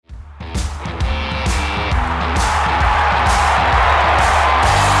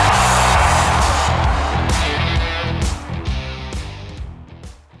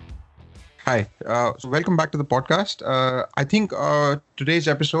So welcome back to the podcast. I think today's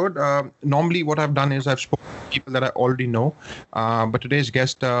episode, normally what I've done is I've spoken to people that I already know. But today's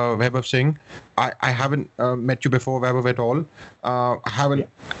guest, Vaibhav Singh, I haven't met you before, Vaibhav, at all. I haven't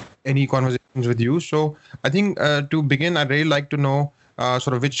any conversations with you. So I think to begin, I'd really like to know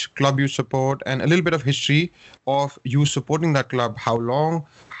sort of which club you support and a little bit of history of you supporting that club. How long?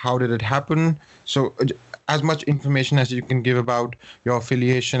 How did it happen? So as much information as you can give about your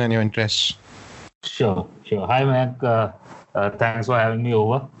affiliation and your interests. Sure. Hi, Mac. Thanks for having me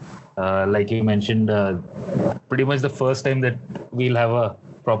over. Like you mentioned, pretty much the first time that we'll have a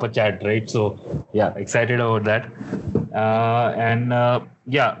proper chat, right? So, yeah, excited about that.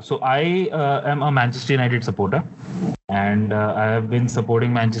 So I am a Manchester United supporter, and I have been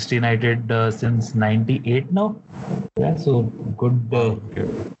supporting Manchester United since '98 now. Yeah, so good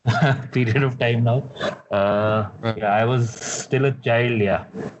period of time now. I was still a child.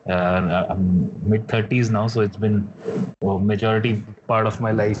 I'm mid-30s now, so it's been majority part of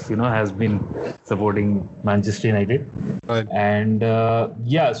my life, has been supporting Manchester United. Right. And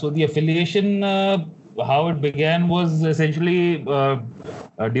so the affiliation, how it began was essentially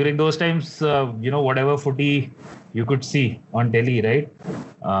during those times, whatever footy you could see on telly, right?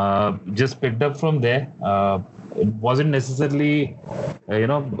 Just picked up from there. It wasn't necessarily,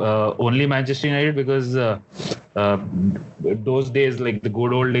 only Manchester United, because those days, like the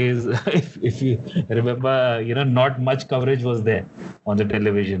good old days, if you remember, not much coverage was there on the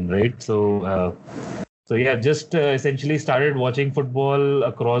television, right? So just essentially started watching football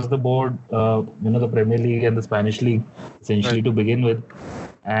across the board, the Premier League and the Spanish League, essentially, right, to begin with.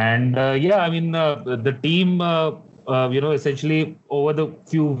 And the team, essentially over the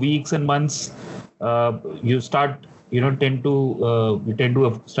few weeks and months, you tend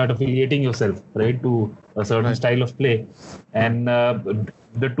to start affiliating yourself, right, to a certain style of play. And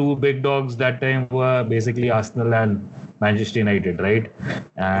the two big dogs that time were basically Arsenal and Manchester United, right?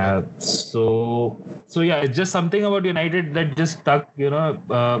 It's just something about United that just stuck,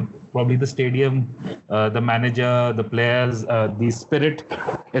 probably the stadium, the manager, the players, the spirit,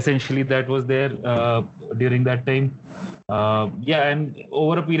 essentially, that was there during that time. And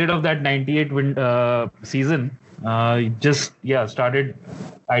over a period of that '98 season, started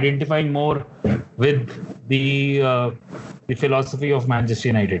identifying more with the philosophy of Manchester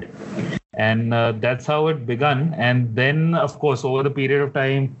United. And that's how it began. And then, of course, over the period of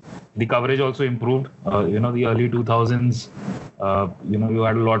time, the coverage also improved. The early 2000s, you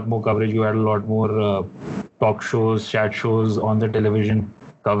had a lot more coverage. You had a lot more talk shows, chat shows on the television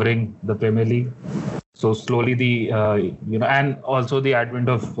covering the Premier League. So slowly and also the advent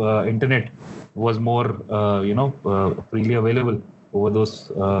of internet was more, freely available over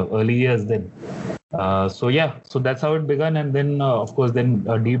those early years then. So that's how it began. And then, of course, then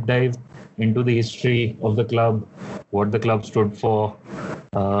a deep dive into the history of the club, what the club stood for.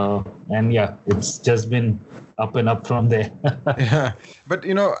 It's just been up and up from there. Yeah. But,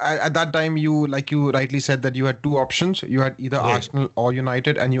 at that time, you rightly said that you had two options. You had either Arsenal or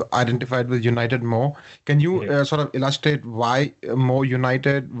United, and you identified with United more. Can you sort of illustrate why more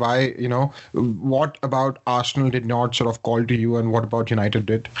United? Why, what about Arsenal did not sort of call to you, and what about United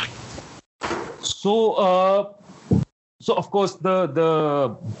did? So of course,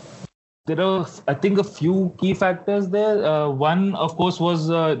 there are, I think, a few key factors there. One, of course, was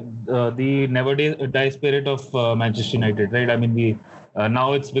the never die spirit of Manchester United, right? I mean,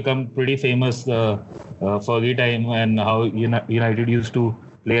 now it's become pretty famous, Fergie time, and how United used to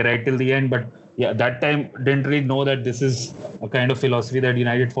play right till the end. But that time didn't really know that this is a kind of philosophy that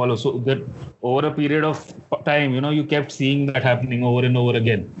United follows. So that over a period of time, you kept seeing that happening over and over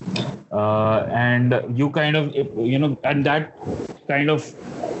again. And you kind of, and that kind of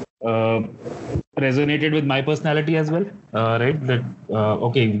resonated with my personality as well, right? That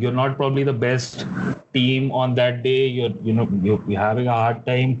you're not probably the best team on that day. You're having a hard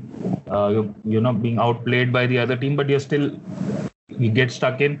time. You're not being outplayed by the other team, but you get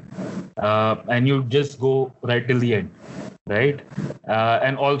stuck in, and you just go right till the end, right?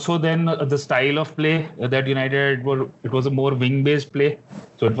 And also then the style of play that United, it was a more wing-based play.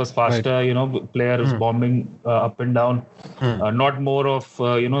 So it was faster, right. Players bombing up and down, not more of,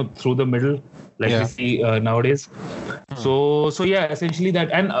 through the middle like we see nowadays. So essentially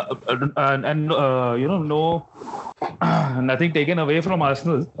that, and no, nothing taken away from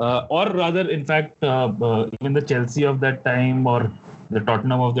Arsenal, or rather, in fact, even the Chelsea of that time, or the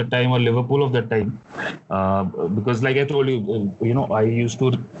Tottenham of that time, or Liverpool of that time, because like I told you, I used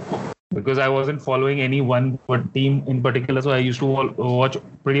to because I wasn't following any one team in particular. So I used to watch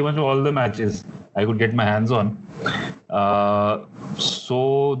pretty much all the matches I could get my hands on.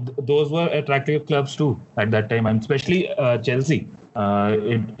 Those were attractive clubs too at that time, and especially Chelsea.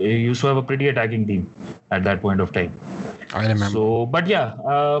 It used to have a pretty attacking team at that point of time. I remember. So, but yeah,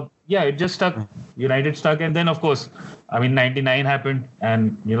 it just stuck. United stuck, and then of course, I mean, '99 happened,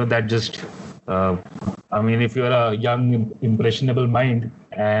 and that just. I mean, if you're a young, impressionable mind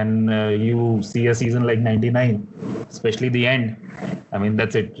and you see a season like '99, especially the end, I mean,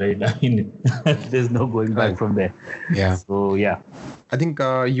 that's it, right? I mean, there's no going back from there. Yeah. So, yeah. I think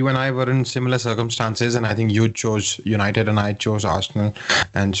you and I were in similar circumstances, and I think you chose United and I chose Arsenal,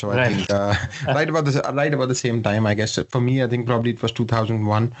 and so I think right about the same time. I guess for me, I think probably it was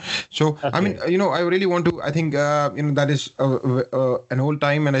 2001. So okay. I mean, I really want to. I think that is an old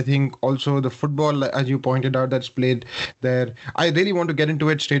time, and I think also the football, as you pointed out, that's played there. I really want to get into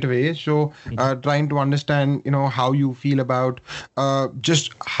it straight away. So trying to understand, how you feel about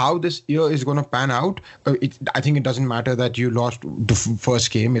just how this year is going to pan out. I think it doesn't matter that you lost the first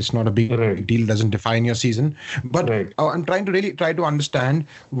game. It's not a big deal. Doesn't define your season. But I'm trying to really try to understand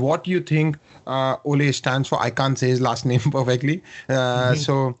what you think Ole stands for. I can't say his last name perfectly.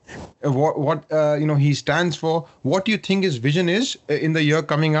 So what he stands for. What do you think his vision is in the year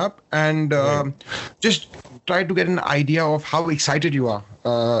coming up? And just try to get an idea of how excited you are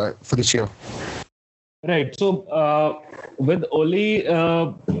for this year. Right. So with Oli,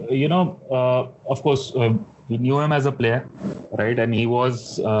 of course, we knew him as a player, right? And he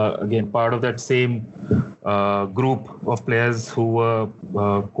was, again, part of that same group of players who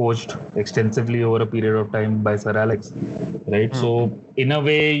were coached extensively over a period of time by Sir Alex, right? So in a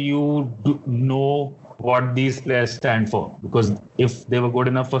way, you know what these players stand for, because if they were good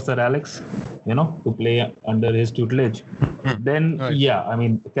enough for Sir Alex, to play under his tutelage, then I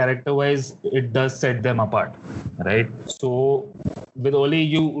mean, character-wise, it does set them apart, right? So with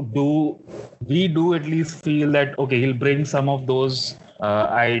Oli, we do at least feel that okay, he'll bring some of those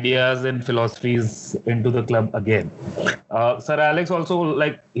ideas and philosophies into the club again. Sir Alex also,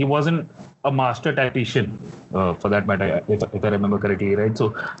 he wasn't a master tactician, for that matter, if I remember correctly, right?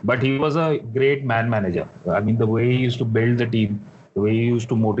 So, but he was a great man manager. I mean, the way he used to build the team, the way he used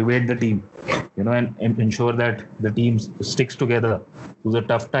to motivate the team, and ensure that the team sticks together through the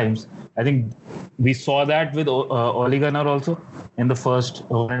tough times. I think we saw that with Ole Gunnar also in the first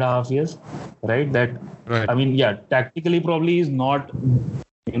 1.5 years, right? I mean, tactically probably is not,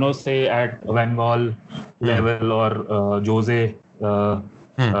 say at Van Gaal level or Jose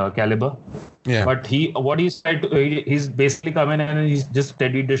caliber. Yeah. But he's basically come in and he's just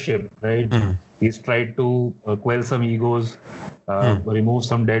steadied the ship, right? He's tried to quell some egos, remove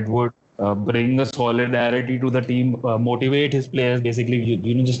some dead wood, bring a solidarity to the team, motivate his players, basically,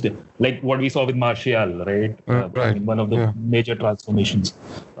 just like what we saw with Martial, right? I mean, one of the major transformations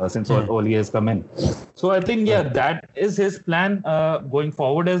since Oli has come in. So I think, that is his plan going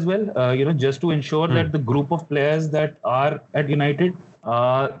forward as well, just to ensure that the group of players that are at United,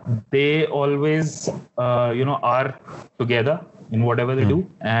 they always, are together in whatever they do,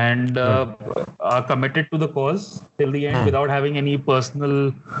 and are committed to the cause till the end without having any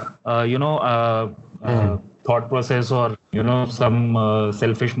personal, thought process or, some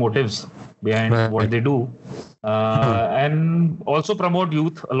selfish motives behind what they do. And also promote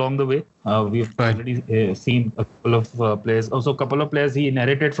youth along the way. We've already seen a couple of players. Also, a couple of players he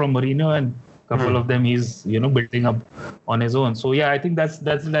inherited from Mourinho, and couple of them he's building up on his own. So I think that's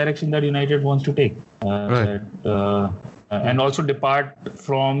the direction that United wants to take, and also depart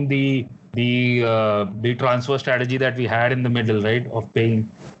from the transfer strategy that we had in the middle, right, of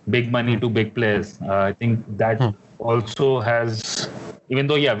paying big money to big players. I think that also has, even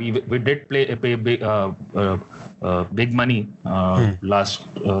though we did pay big money last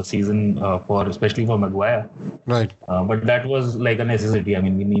season especially for Maguire, right? But that was like a necessity. I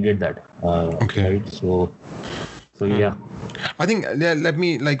mean, we needed that. Right. So I think let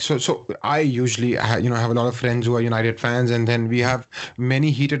me so I usually have a lot of friends who are United fans, and then we have many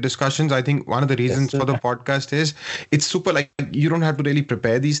heated discussions. I think one of the reasons for the podcast is it's super, you don't have to really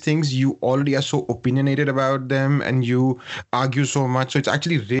prepare these things. You already are so opinionated about them and you argue so much, so it's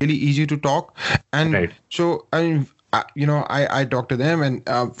actually really easy to talk. And so I mean, I talk to them, and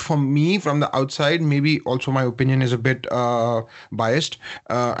for me, from the outside, maybe also my opinion is a bit biased,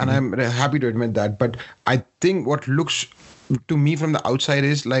 and I'm happy to admit that. But I think what looks to me from the outside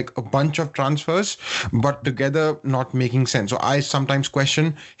is like a bunch of transfers, but together not making sense. So I sometimes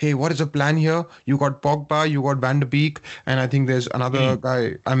question, hey, what is the plan here? You got Pogba, you got Van de Beek, and I think there's another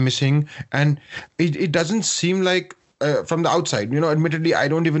guy I'm missing, and it doesn't seem like from the outside. Admittedly, I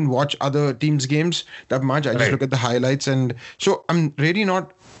don't even watch other teams' games that much. I just Right. look at the highlights, and so I'm really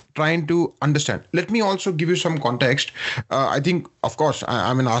not trying to understand. Let me also give you some context. I think, of course,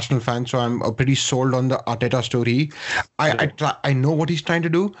 I'm an Arsenal fan, so I'm pretty sold on the Arteta story. Right. I know what he's trying to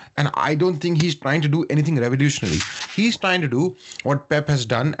do, and I don't think he's trying to do anything revolutionary. He's trying to do what Pep has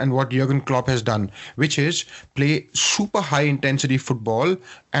done and what Jurgen Klopp has done, which is play super high intensity football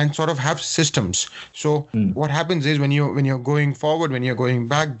and sort of have systems. So Hmm. what happens is when you're going forward, when you're going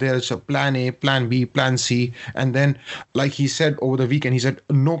back, there's a plan A, plan B, plan C, and then, like he said over the weekend, he said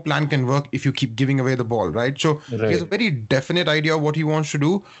no plan can work if you keep giving away the ball, right? So he has a Right. very definite idea of what he wants to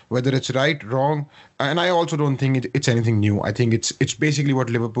do, whether it's right, wrong, and I also don't think it's anything new. I think it's basically what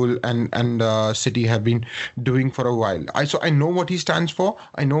Liverpool and City have been doing for a while. I know what he stands for.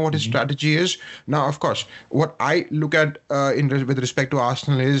 I know what his Mhm. strategy is. Now, of course, what I look at with respect to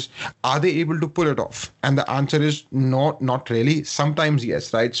Arsenal is, are they able to pull it off? And the answer is no, not really. Sometimes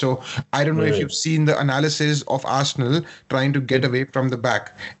yes, right? So I don't know if you've Right. seen the analysis of Arsenal trying to get away from the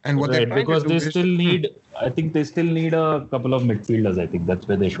back, and what they're Right. trying to Because do they is. still need. I think they still need a couple of midfielders. I think that's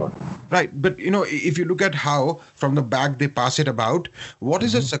where they shot. Right, but if you look at how from the back they pass it about, what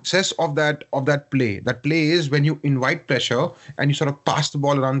is the Mhm. success of that play? That play is when you invite pressure and you sort of pass the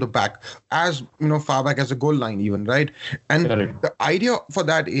ball around the back, as far back as the goal line, even, right? And Correct. the idea for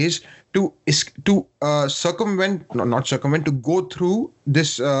that is to circumvent, no, not circumvent, to go through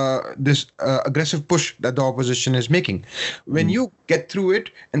this aggressive push that the opposition is making. When Mm. you get through it,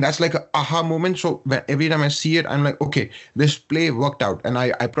 and that's like a aha moment. So every time I see it, I'm like, okay, this play worked out, and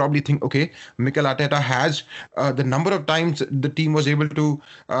I probably think, okay, Mikel Arteta has the number of times the team was able to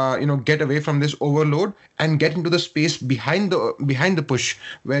get away from this overload and get into the space behind the push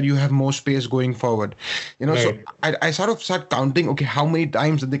where you have more space going forward. So Right. I sort of start counting, okay, how many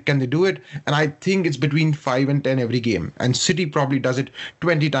times can they do it? And I think it's between 5 and 10 every game. And City probably does it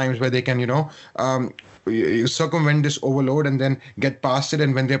 20 times where they can, you circumvent this overload and then get past it,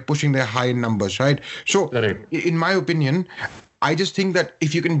 and when they're pushing their high numbers, right? So Correct. in my opinion, I just think that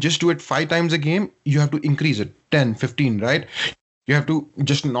if you can just do it 5 times a game, you have to increase it 10, 15, right? You have to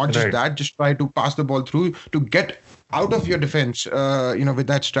just not just that, Right. just try to pass the ball through to get out of your defense, with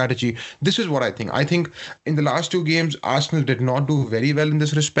that strategy. This is what I think. I think in the last two games, Arsenal did not do very well in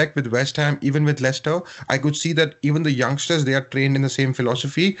this respect with West Ham, even with Leicester. I could see that even the youngsters, they are trained in the same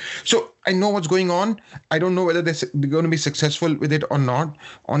philosophy. So I know what's going on. I don't know whether they're going to be successful with it or not.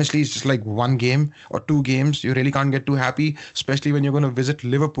 Honestly, it's just like one game or two games. You really can't get too happy, especially when you're going to visit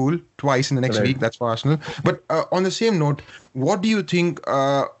Liverpool twice in the next week. Correct. That's for Arsenal. But on the same note, what do you think,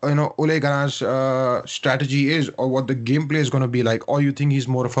 Ole Gunnar's strategy is, or what the gameplay is going to be like? Or you think he's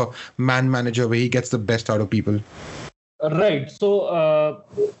more of a man manager where he gets the best out of people? Right. So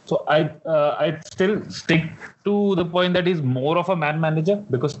I still stick to the point that he's more of a man manager,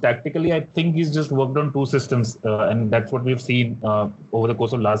 because tactically I think he's just worked on two systems, and that's what we've seen over the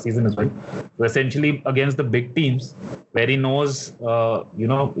course of last season as well. So essentially, against the big teams, where he knows,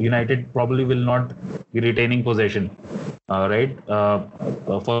 United probably will not be retaining possession, right,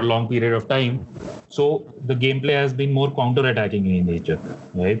 for a long period of time. So the gameplay has been more counter-attacking in nature,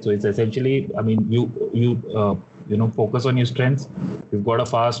 right? So it's essentially, I mean, focus on your strengths. You've got a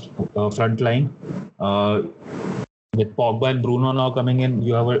fast front line. With Pogba and Bruno now coming in,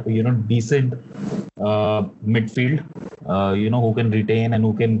 you have a decent midfield. Who can retain and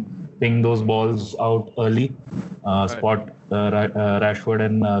who can ping those balls out early. Right. Spot Rashford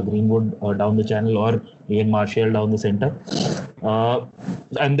and Greenwood down the channel, or Ian Martial down the center.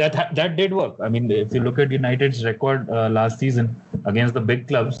 And that did work. I mean, if you look at United's record last season against the big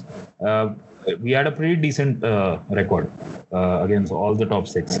clubs, we had a pretty decent record against all the top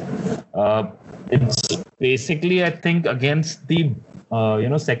six. It's basically, I think, against the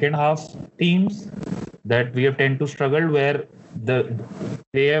second half teams that we have tend to struggle, where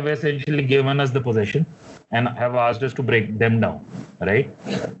they have essentially given us the possession and have asked us to break them down, right?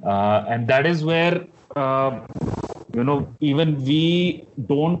 And that is where even we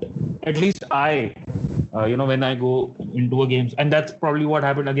don't, at least I, when I go into a game, and that's probably what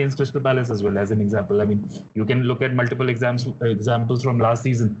happened against Crystal Palace as well, as an example. I mean, you can look at multiple examples from last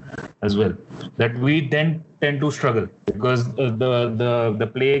season as well, that we then tend to struggle because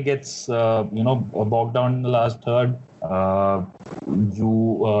the play gets bogged down in the last third.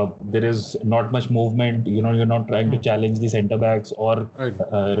 There is not much movement. You're not trying to challenge the centre backs, or Right.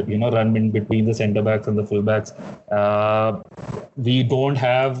 run in between the centre backs and the full backs. We don't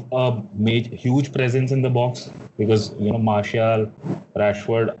have a huge presence in the box, because Martial,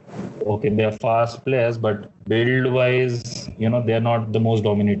 Rashford, okay, they're fast players, but build wise, they're not the most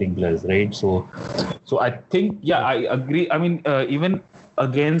dominating players, right? So So I think, yeah, I agree. I mean, even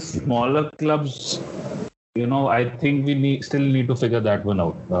against smaller clubs, I think we still need to figure that one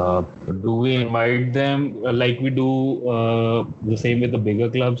out. Do we invite them like we do the same with the bigger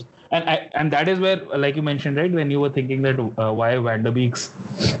clubs? And that is where, like you mentioned, right, when you were thinking that why Van der Beek's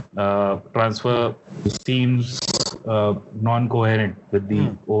transfer seems non-coherent with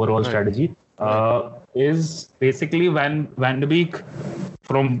the overall strategy, is basically Van der Beek,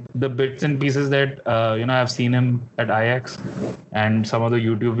 from the bits and pieces that I've seen him at Ajax, and some of the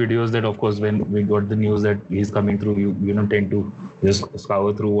YouTube videos that, of course, when we got the news that he's coming through, you tend to just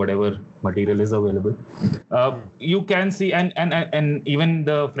scour through whatever material is available. You can see, and even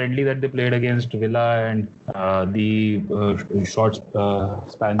the friendly that they played against Villa, and the short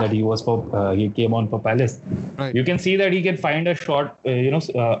span that he came on for Palace. Right. You can see that he can find a short,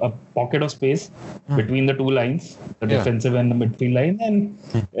 a pocket of space between the two lines, the defensive and the midfield line, and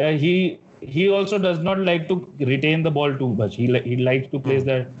he also does not like to retain the ball too much. He likes to place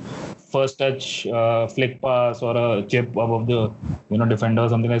that first touch, flick pass, or a chip above the defender or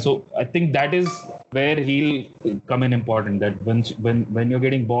something like. So I think that is where he'll come in important. That when you're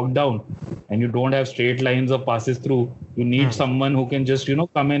getting bogged down and you don't have straight lines of passes through, you need someone who can just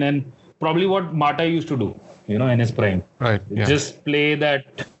come in, and probably what Mata used to do, in his prime. Right. Yeah. Just play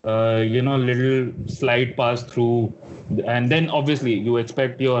that, little slide pass through, and then obviously you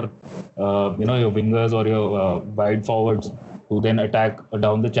expect your, your wingers or your wide forwards to then attack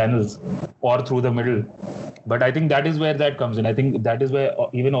down the channels or through the middle. But I think that is where that comes in. I think that is where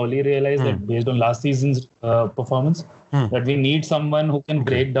even Oli realized that based on last season's performance, that we need someone who can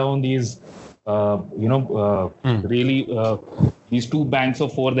break down these, really these two banks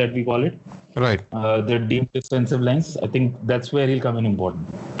of four that we call it. Right. The deep defensive lines. I think that's where he'll come in important.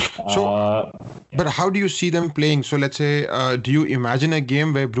 So, but how do you see them playing? So let's say, do you imagine a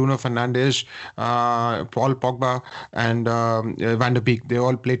game where Bruno Fernandes, Paul Pogba, and Van der Beek, they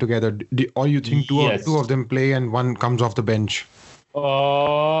all play together? Or you think two of them play and one comes off the bench?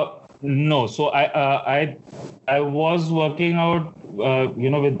 No. So I was working out,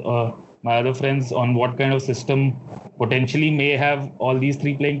 with my other friends on what kind of system potentially may have all these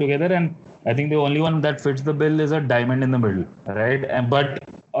three playing together, and I think the only one that fits the bill is a diamond in the middle, right? But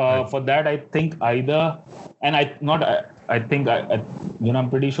for that, I think either, and I'm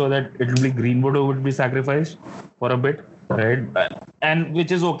pretty sure that it will be Greenwood who would be sacrificed for a bit, right? And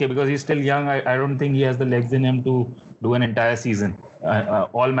which is okay because he's still young. I don't think he has the legs in him to do an entire season,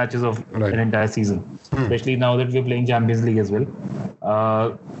 all matches of an entire season, especially now that we're playing Champions League as well.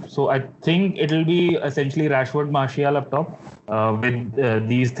 So I think it'll be essentially Rashford, Martial up top, with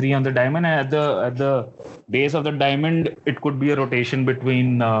these three on the diamond. And at the base of the diamond, it could be a rotation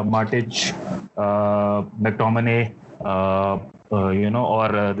between Matic, McTominay,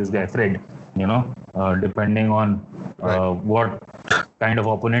 or this guy Fred. Depending on what kind of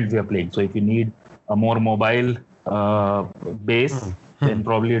opponent we are playing. So if you need a more mobile base, then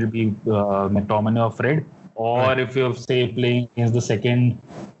probably it'll be McTominay or Fred. Or if you're, say, playing against the second,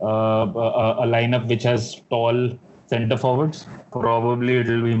 a lineup which has tall center forwards, probably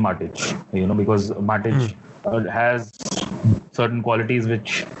it'll be Matic, because Matic has certain qualities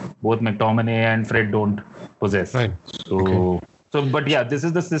which both McTominay and Fred don't possess. Right. So, but yeah, this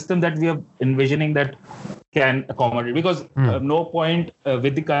is the system that we are envisioning that can accommodate, because no point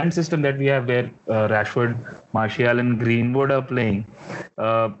with the current system that we have where Rashford, Martial and Greenwood are playing,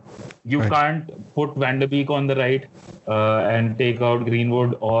 you can't put Van der Beek on the right and take out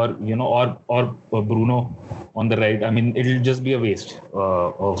Greenwood or Bruno on the right. I mean, it'll just be a waste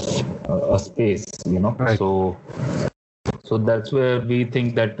of a space, So that's where we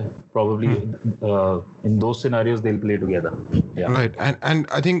think that probably in those scenarios they'll play together. Yeah. Right. And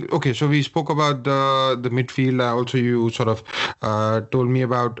I think, okay, so we spoke about the midfield. Also, you sort of told me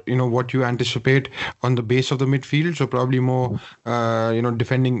about, what you anticipate on the base of the midfield. So probably more,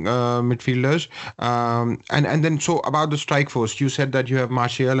 defending midfielders. And then, so about the strike force, you said that you have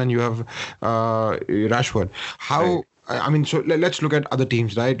Martial and you have Rashford. How... Right. I mean, so let's look at other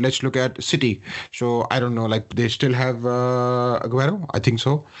teams, right? Let's look at City. So I don't know, like they still have Aguero. I think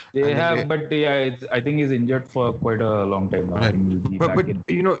so. They have, but I think he's injured for quite a long time now. Right. But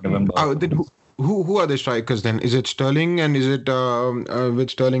then who are the strikers then? Is it Sterling, and is it with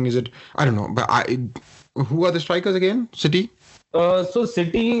Sterling? Is it, I don't know, but who are the strikers again? City. So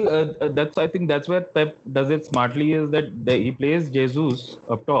City, I think that's where Pep does it smartly, is that he plays Jesus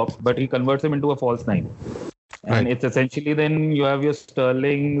up top, but he converts him into a false nine. And it's essentially then you have your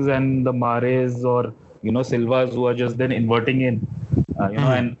Sterlings and the Mahrez or, Silvas who are just then inverting in,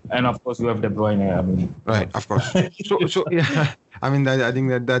 and of course you have De Bruyne. I mean, right, of course. So yeah, I mean, I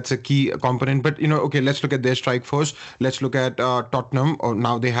think that's a key component. But okay, let's look at their strike force. Let's look at Tottenham. Oh,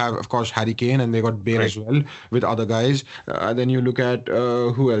 now they have, of course, Harry Kane, and they got Bale Right. as well with other guys. Then you look at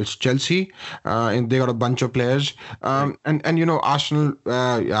who else? Chelsea, and they got a bunch of players. Right. And Arsenal.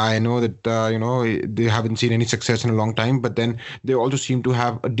 I know that they haven't seen any success in a long time, but then they also seem to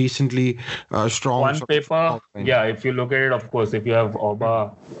have a decently strong On sort of paper, top line. yeah, if you look at it, of course, if you have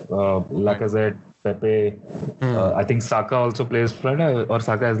Oba, Right. Lacazette, Pepe, Hmm. I think Saka also plays front, or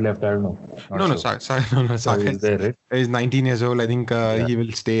Saka has left. I don't know, not No, no, sure. No, So Saka he's there, right? is 19 years old. I think Yeah, he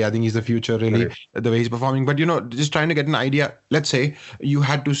will stay. I think he's the future, really, correct. the way he's performing. But just trying to get an idea. Let's say you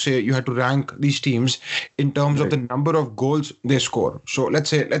had to rank these teams in terms of Right. the number of goals they score. So let's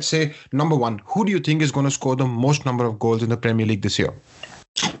say number one. Who do you think is going to score the most number of goals in the Premier League this year?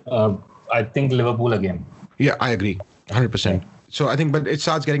 Uh, I think Liverpool again. Yeah, I agree, Yeah. 100%. So I think, but it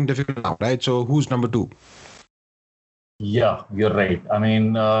starts getting difficult now, right? So who's number two? Yeah, you're right. I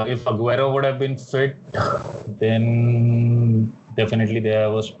mean, if Aguero would have been fit, then definitely they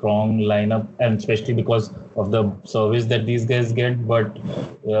have a strong lineup, and especially because of the service that these guys get. But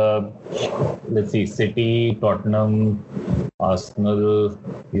uh, let's see, City, Tottenham, Arsenal,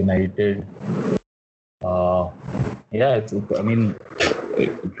 United. Uh, yeah, I mean,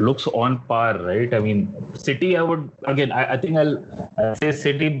 it looks on par, right? I mean, City, I would, again, I think I'll say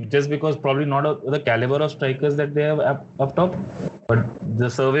City just because probably not the caliber of strikers that they have up top, but the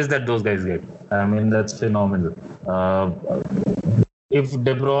service that those guys get. I mean, that's phenomenal. If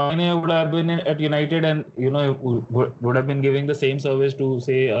De Bruyne would have been at United and would have been giving the same service to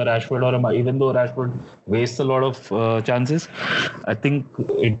say a Rashford or even though Rashford wastes a lot of chances, I think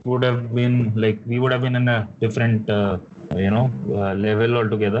it would have been like we would have been in a different level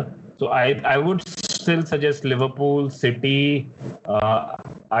altogether. So I would still suggest Liverpool, City.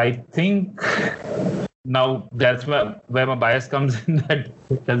 I think now that's where my bias comes in, that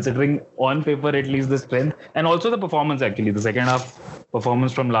considering on paper at least the strength and also the performance, actually the second half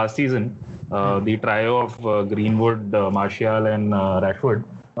performance from last season, the trio of Greenwood, Martial and Rashford,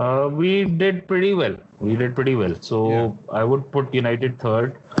 we did pretty well. Yeah. So I would put United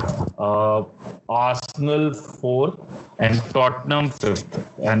third, uh, Arsenal fourth, and Tottenham fifth.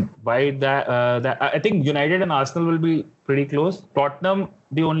 And by that I think United and Arsenal will be pretty close. Tottenham,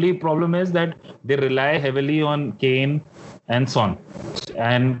 the only problem is that they rely heavily on Kane and Son.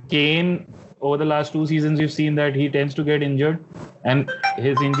 And Kane, over the last 2 seasons, we've seen that he tends to get injured, and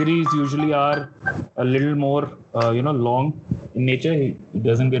his injuries usually are a little more, long in nature. He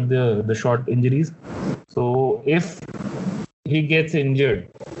doesn't get the short injuries. So if he gets injured,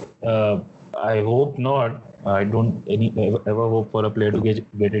 I hope not. I don't ever hope for a player to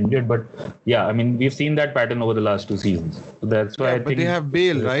get injured, but yeah, I mean we've seen that pattern over the last 2 seasons. So that's why Yeah, I but they think have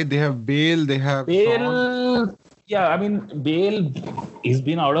Bale, right? They have Bale, they have Son. Bale. Yeah, I mean Bale, he's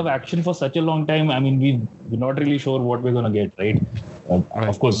been out of action for such a long time. I mean we're not really sure what we're gonna get, right? Right.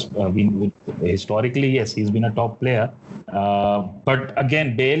 Of course, historically, yes, he's been a top player. But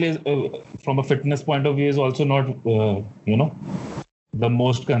again, Bale is, from a fitness point of view, is also not, the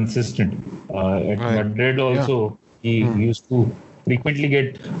most consistent. At Right. Madrid Yeah. also, he Hmm. used to frequently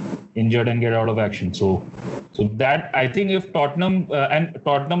get injured and get out of action. So that, I think, if Tottenham and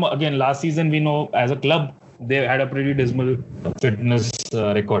Tottenham again last season, we know as a club they had a pretty dismal fitness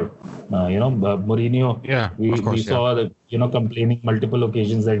record. Mourinho, Yeah, we of we course. Yeah. saw that complaining multiple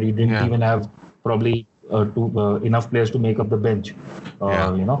occasions that he didn't Yeah. even have probably enough players to make up the bench.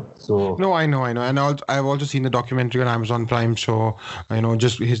 Yeah. So No, I know, and I've also seen the documentary on Amazon Prime. So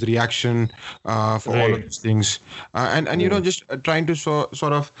just his reaction for all of right, these things, and right, just trying to sort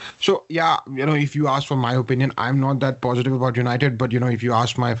of. So yeah, if you ask for my opinion, I'm not that positive about United, but if you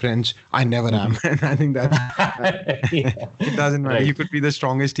ask my friends, I never am, and I think that's. Uh, yeah, it doesn't matter. You right, could be the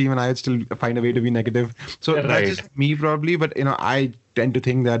strongest team, and I would still find a way to be negative. So that's right, just me, probably. But I tend to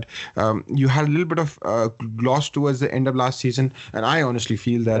think that you had a little bit of loss towards the end of last season, and I honestly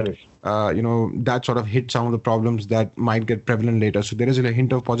feel that correct. that sort of hit some of the problems that might get prevalent later. So there is a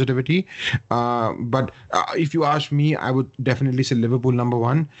hint of positivity, but if you ask me, I would definitely say Liverpool number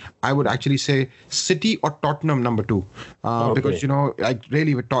one. I would actually say City or Tottenham number two, because Okay. like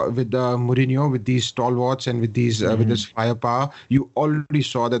really with Mourinho, with these stalwarts and with these with Mhm. this firepower, you already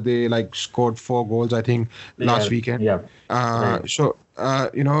saw that they like scored 4 goals, I think, last Yeah, weekend. yeah, right.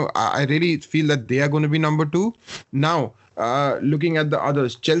 I really feel that they are going to be number two. Now, looking at the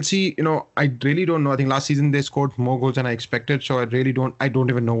others, Chelsea, I really don't know. I think last season they scored more goals than I expected. So I don't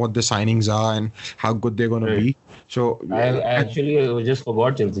even know what the signings are and how good they're going to Right. be. So, I actually just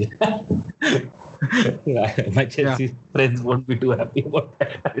forgot Chelsea. Yeah, my yeah, Chelsea friends won't be too happy about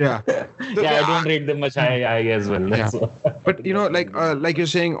that. yeah. So, Yeah, I yeah, don't rate them much high as well. yeah. That's all. But like you're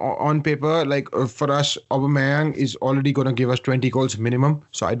saying on paper, like for us, Aubameyang is already going to give us 20 goals minimum.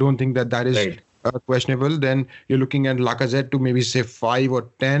 So I don't think that is Right. questionable. Then you're looking at Lacazette to maybe say 5 or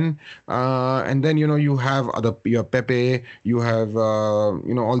 10, and then you have your Pepe, you have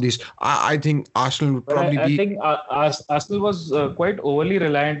all these. I think Arsenal would But probably I be. think Arsenal was quite overly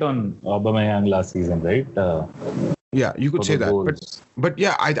reliant on Aubameyang last season, right? Yeah, you could For the say that, goals. but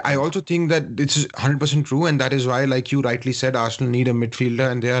yeah, I also think that this is 100% true, and that is why, like you rightly said, Arsenal need a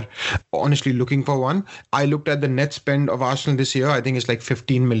midfielder, and they are honestly looking for one. I looked at the net spend of Arsenal this year. I think it's like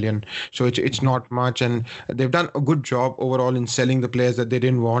 15 million, so it's not much, and they've done a good job overall in selling the players that they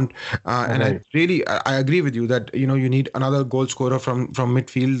didn't want. And I Right. really I agree with you that you need another goal scorer from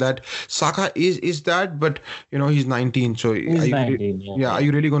midfield. That Saka is that, but he's 19, so He's 19. Yeah. yeah, are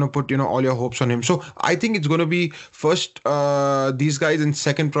you really going to put all your hopes on him? So I think it's going to be first these guys, and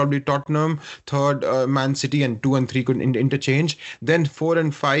second probably Tottenham, third Man City, and 2 and 3 could interchange. Then 4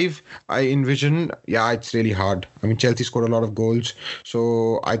 and 5, I envision. Yeah, it's really hard. I mean, Chelsea scored a lot of goals,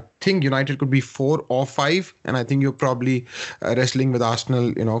 so I think United could be 4 or 5, and I think you're probably wrestling with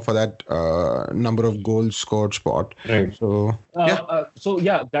Arsenal, for that number of goals scored spot. Right. So yeah, So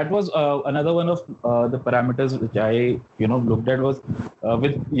yeah, that was another one of the parameters which I looked at was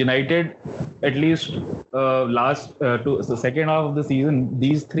with United, at least last to the second half of the season,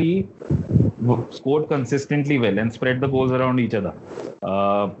 these three scored consistently well and spread the goals around each other.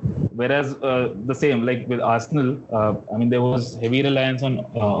 Whereas the same like with Arsenal, I mean there was heavy reliance on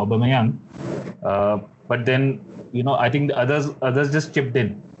Aubameyang, but then I think the others just chipped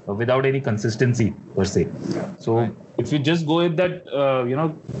in without any consistency per se. So if you just go with that,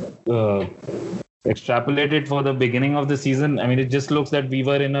 extrapolate it for the beginning of the season, I mean, it just looks that we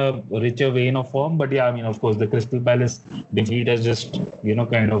were in a richer vein of form. But yeah, I mean, of course, the Crystal Palace defeat has just,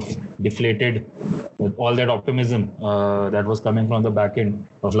 kind of deflated with all that optimism that was coming from the back end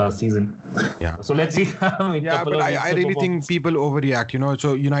of last season. Yeah. So let's see. Yeah, but I really think people overreact.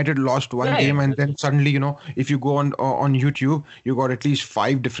 So United lost one game, and then suddenly, if you go on YouTube, you got at least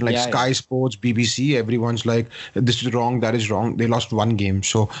 5 different, like Sky Sports, BBC, everyone's like, this is wrong, that is wrong. They lost one game.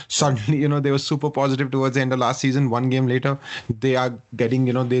 So suddenly, they were super positive towards the end of last season. One game later, they are getting,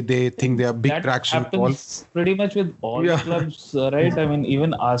 they think they are big that traction. Happens pretty much with all clubs, right? I mean,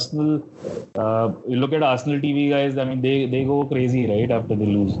 even Arsenal, you look at Arsenal TV guys, I mean, they go crazy, right? After they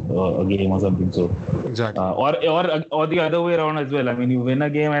lose a game or something. So exactly. Or the other way around as well. I mean, you win a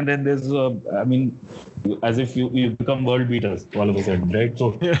game and then there's, as if you become world beaters all of a sudden, right?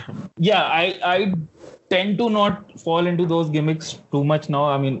 So yeah, I tend to not fall into those gimmicks too much now.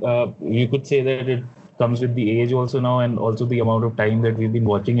 I mean, you could say that it comes with the age also now, and also the amount of time that we've been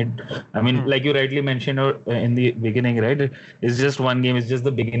watching it. I mean, like you rightly mentioned in the beginning, right? It's just one game. It's just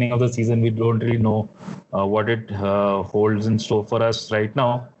the beginning of the season. We don't really know what it holds in store for us right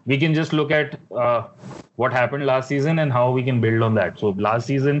now. We can just look at what happened last season and how we can build on that. So last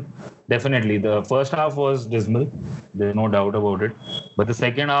season, definitely the first half was dismal. There's no doubt about it. But the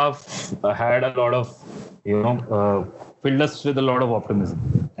second half had a lot of, filled us with a lot of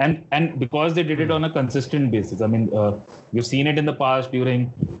optimism. And because they did it on a consistent basis. I mean, we've seen it in the past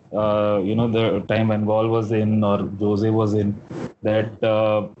during, the time when Gall was in or Jose was in, that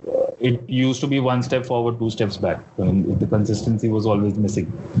it used to be one step forward, 2 steps back. I mean, the consistency was always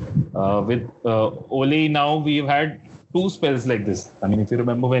missing. With Ole now, we've had 2 spells like this. I mean, if you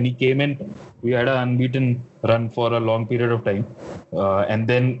remember when he came in, we had an unbeaten run for a long period of time. And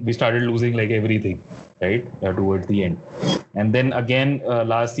then we started losing like everything, right? Towards the end. And then again,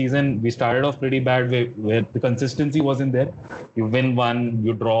 last season, we started off pretty bad where the consistency wasn't there. You win one,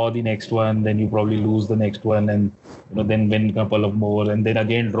 you draw the next one, then you probably lose the next one, and then win a couple of more, and then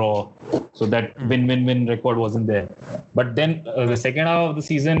again draw. So that win-win-win record wasn't there. But then the second half of the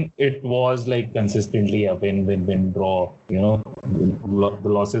season, it was like consistently a win-win-win draw. The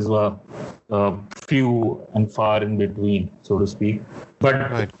losses were few and far in between, so to speak.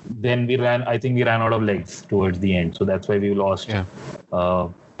 But then I think we ran out of legs towards the end. So that's why we lost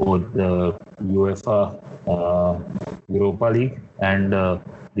both the UEFA Europa League and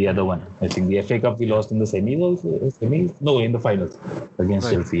the other one. I think the FA Cup we lost in the semis also. No, in the finals against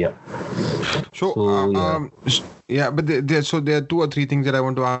Chelsea. Yeah. But there are 2 or 3 things that I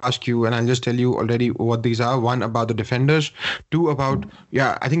want to ask you, and I'll just tell you already what these are. 1 about the defenders, 2 about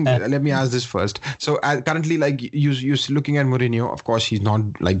I think let me ask this first. So currently, like you're looking at Mourinho. Of course, he's not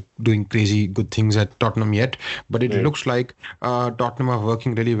like doing crazy good things at Tottenham yet, but it looks like Tottenham are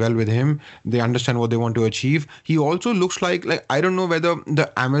working really well with him. They understand what they want to achieve. He also looks like I don't know whether the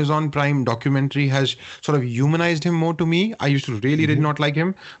Amazon Prime documentary has sort of humanized him more to me. I used to really, really not like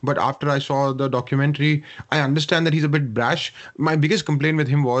him, but after I saw the documentary, I understand that he's a bit brash. My biggest complaint with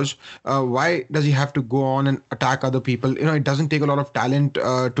him was, why does he have to go on and attack other people? It doesn't take a lot of talent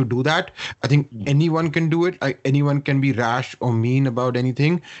to do that. I think anyone can do it. Like, anyone can be rash or mean about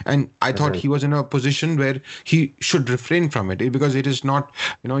anything. And I thought he was in a position where he should refrain from it, because it is not,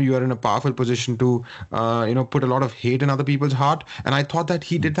 you are in a powerful position to, put a lot of hate in other people's heart. And I thought that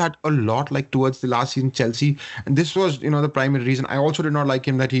he did that a lot, like towards the last season, Chelsea. And this was, the primary reason. I also did not like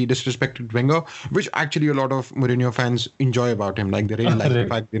him that he disrespected Wenger, which actually a lot of Mourinho fans enjoy about him. Like, they really like the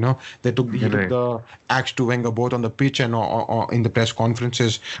fact, he took the axe to Wenger both on the pitch and or in the press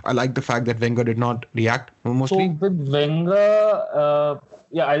conferences. I like the fact that Wenger did not react mostly. So with Wenger,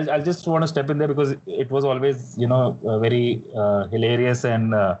 I'll just want to step in there because it was always, very hilarious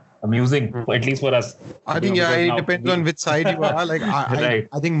and amusing, at least for us. I think it depends on which side you are. Like,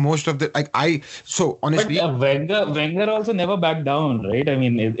 I think most of the so honestly, but Wenger also never backed down, right? I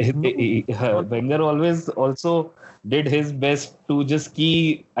mean, Wenger always also did his best to just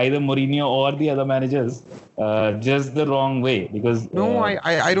key either Mourinho or the other managers just the wrong way, because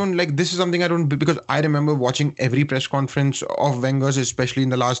I don't like, this is something I don't, because I remember watching every press conference of Wenger's, especially in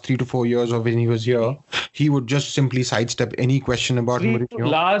the last 3 to 4 years of when he was here. He would just simply sidestep any question about Mourinho.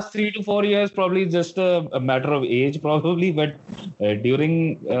 Last 3 to 4 years, probably just a matter of age, probably, but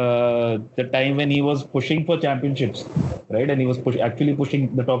during the time when he was pushing for championships, right, and he was actually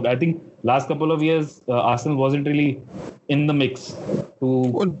pushing the top. I think last couple of years, Arsenal wasn't really in the mix.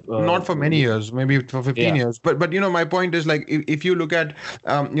 Not for many years, maybe for 15 years. But my point is, like, if you look at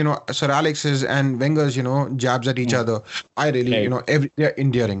Sir Alex's and Wenger's jabs at each other, I really they're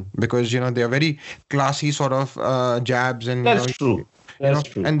endearing, because they are very classy sort of jabs, and that's true. That's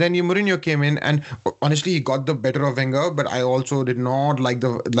true. And then Mourinho came in, and honestly, he got the better of Wenger. But I also did not like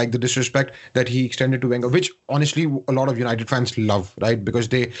the disrespect that he extended to Wenger, which honestly a lot of United fans love, right? Because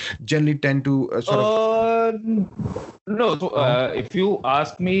they generally tend to no. So if you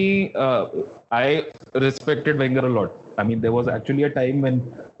ask me, I respected Wenger a lot. I mean, there was actually a time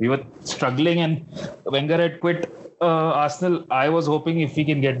when we were struggling and Wenger had quit Arsenal. I was hoping if we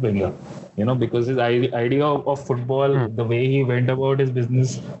can get Wenger, because his idea of football, the way he went about his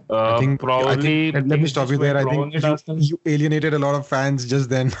business, I think, let me stop you there. I think you alienated a lot of fans just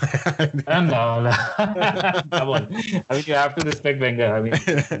then. No. Come on. I mean, you have to respect Wenger. I mean,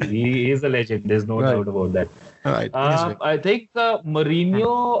 he is a legend. There's no doubt about that. Right. I think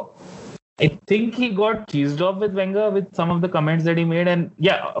Mourinho, I think he got teased off with Wenger with some of the comments that he made. And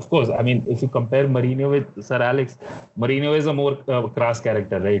of course, I mean, if you compare Mourinho with Sir Alex, Mourinho is a more crass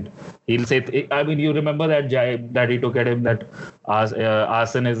character, right? He'll say, I mean, you remember that jibe that he took at him, that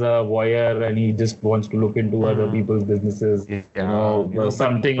Arsene is a voyeur and he just wants to look into other people's businesses.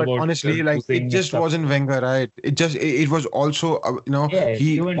 Something but about. Honestly, like, it just wasn't Wenger, right? It was also,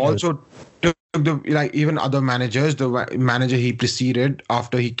 he also took even other managers. The manager he preceded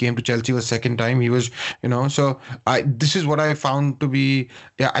after he came to Chelsea was second time. He was, so this is what I found to be.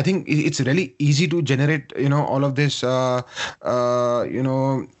 I think it's really easy to generate, all of this,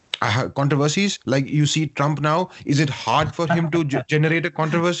 controversies. Like, you see Trump now. Is it hard for him to generate a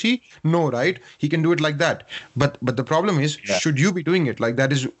controversy? No, right? He can do it like that. But the problem is, should you be doing it? Like,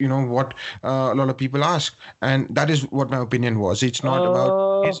 that is what a lot of people ask, and that is what my opinion was. It's not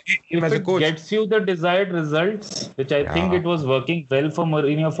about him as a coach. If it gets you the desired results, which I think it was working well for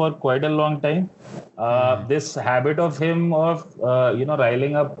Mourinho for quite a long time. This habit of him of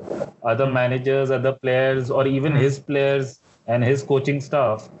riling up other managers, other players, or even his players and his coaching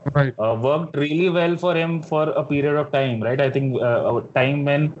staff, worked really well for him for a period of time, right? I think a time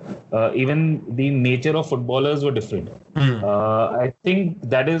when even the nature of footballers were different. I think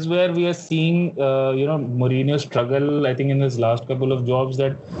that is where we are seeing, Mourinho struggle. I think in his last couple of jobs,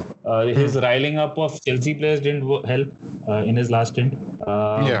 that his riling up of Chelsea players didn't help in his last stint.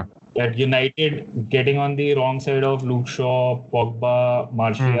 At United, getting on the wrong side of Luke Shaw, Pogba,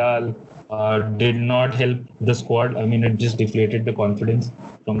 Martial, did not help the squad. I mean, it just deflated the confidence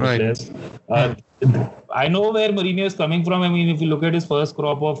from the players. I know where Mourinho is coming from. I mean, if you look at his first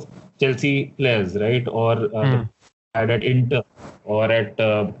crop of Chelsea players, right, or at Inter or at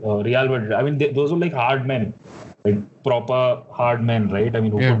Real Madrid, I mean, those were like hard men, like proper hard men, right? I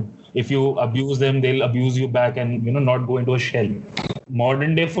mean, who could, if you abuse them, they'll abuse you back, and not go into a shell.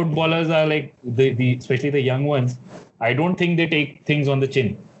 Modern day footballers are like the especially the young ones. I don't think they take things on the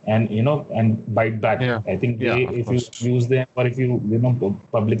chin and and bite back. I think if you use them, or if you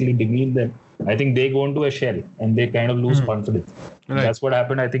publicly demean them, I think they go into a shell and they kind of lose confidence. That's what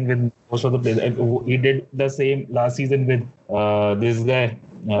happened, I think, with most of the players. He did the same last season with this guy,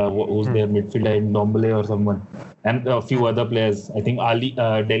 who's their midfielder in Dombele or someone, and a few other players. I think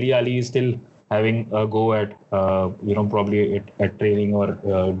Delhi Ali is still having a go at probably at training or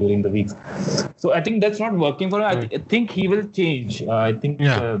during the weeks. So I think that's not working for him. I think he will change. I think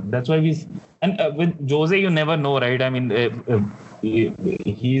that's why with Jose you never know, right? I mean,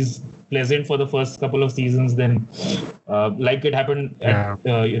 he's pleasant for the first couple of seasons, then like it happened at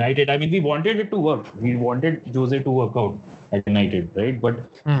United. I mean, we wanted it to work. We wanted Jose to work out at United, right? But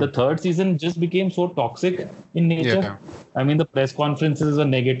the third season just became so toxic in nature. I mean, the press conferences were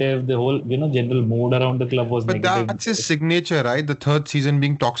negative. The whole, general mood around the club was negative. But that's his signature, right? The third season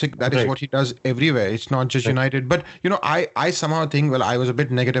being toxic. That is what he does everywhere. It's not just United. But, I somehow think, well, I was a bit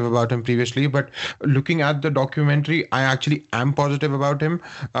negative about him previously, but looking at the documentary, I actually am positive about him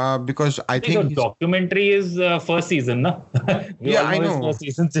because I think the documentary is first season, no? I know. First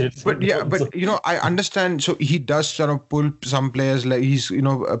season, but I understand. So he does sort of pull some players, like he's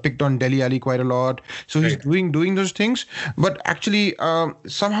picked on Dele Alli quite a lot. So he's doing those things. But actually,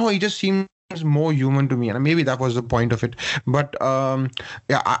 somehow he just seems more human to me, and maybe that was the point of it. But I'm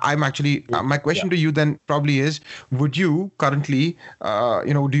actually my question to you then probably is: would you currently,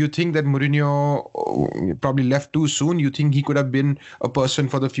 do you think that Mourinho probably left too soon? You think he could have been a person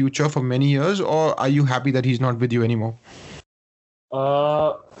for the future for many years, or are you happy that he's not with you anymore?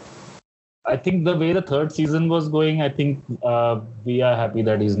 I think the way the third season was going, I think we are happy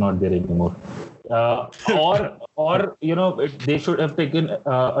that he's not there anymore. They should have taken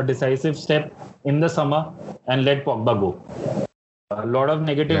a decisive step in the summer and let Pogba go. A lot of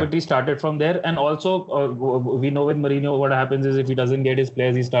negativity started from there, and also we know with Mourinho what happens is if he doesn't get his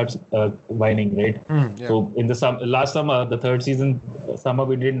players, he starts whining, right? So in the last summer, the third season summer,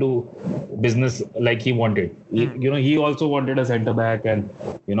 we didn't do business like he wanted. He also wanted a centre back and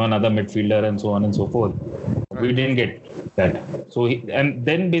another midfielder and so on and so forth. We didn't get that. So and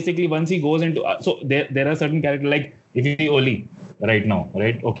then basically once he goes into so there are certain characters, like if you see Oli right now,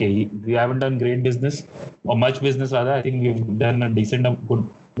 right? Okay, we haven't done great business or much business rather. I think we've done a decent good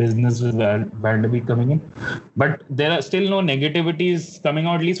business with Van de Beek coming in, but there are still no negativities coming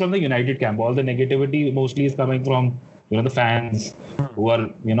out, at least from the United camp. All the negativity mostly is coming from the fans who are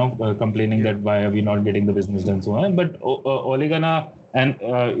complaining that why are we not getting the business done, so on. But Ole Gunnar and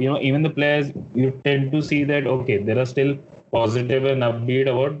even the players, you tend to see that okay, there are still positive and upbeat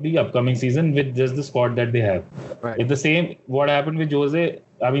about the upcoming season with just the squad that they have. It's the same what happened with Jose.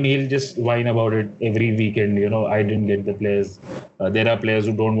 I mean, he'll just whine about it every weekend. I didn't get the players. There are players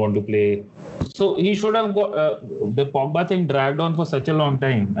who don't want to play. So he should have got the Pogba thing dragged on for such a long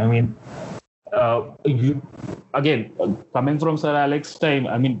time. I mean, coming from Sir Alex's time,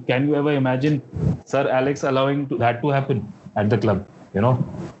 I mean, can you ever imagine Sir Alex allowing that to happen at the club?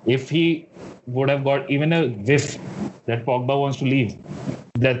 If he would have got even a whiff that Pogba wants to leave,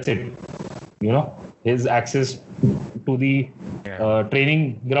 that's it. His access to the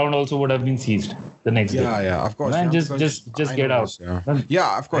training ground also would have been seized the next day. Yeah, of course. And just get out.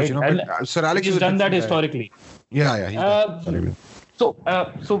 Yeah, of course. Right? But Sir Alex has done that historically. So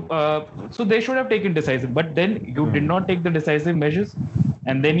they should have taken decisive, but then you did not take the decisive measures,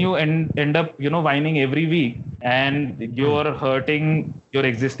 and then you end up whining every week, and you're hurting your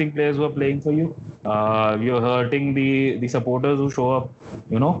existing players who are playing for you. You're hurting the supporters who show up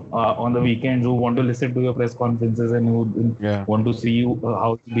on the weekends, who want to listen to your press conferences and who want to see you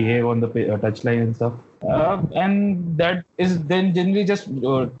how you behave on the touchline and stuff. And that is then generally just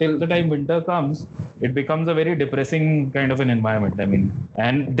till the time winter comes, it becomes a very depressing kind of an environment. I mean,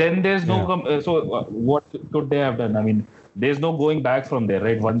 and then there's no what could they have done? I mean, there's no going back from there,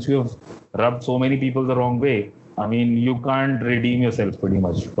 right? Once you have rubbed so many people the wrong way, I mean, you can't redeem yourself pretty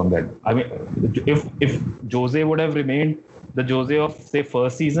much from that. I mean, if Jose would have remained the Jose of say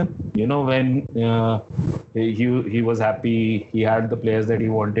first season, when he was happy, he had the players that he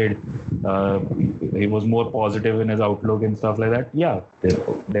wanted, he was more positive in his outlook and stuff like that. Yeah,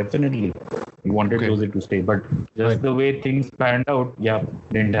 definitely. He wanted Jose to stay, but just the way things panned out,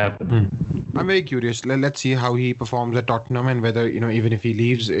 didn't happen. I'm very curious. Let's see how he performs at Tottenham, and whether even if he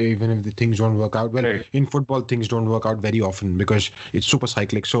leaves, even if the things don't work out. Well, in football, things don't work out very often because it's super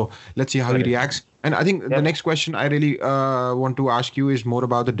cyclic. So let's see how he reacts. And I think the next question I really want to ask you is more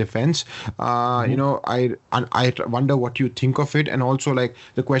about the defense. I wonder what you think of it, and also like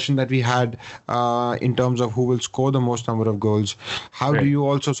the question that we had in terms of who will score the most number of goals. How do you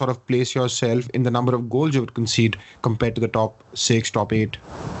also sort of place yourself in the number of goals you would concede compared to the top 6, top 8?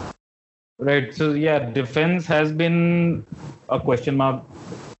 Right. So defense has been a question mark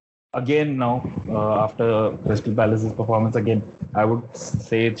again now after Crystal Palace's performance. Again, I would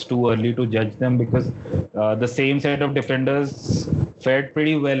say it's too early to judge them because the same set of defenders fared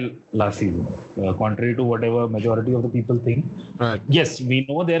pretty well last season, contrary to whatever majority of the people think. Right. Yes, we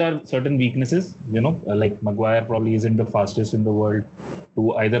know there are certain weaknesses, like Maguire probably isn't the fastest in the world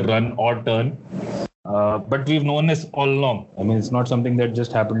to either run or turn. But we've known this all along. I mean, it's not something that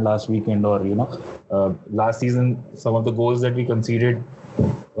just happened last weekend or, last season, some of the goals that we conceded,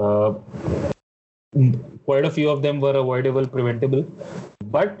 quite a few of them were avoidable, preventable.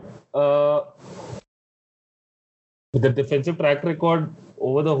 But the defensive track record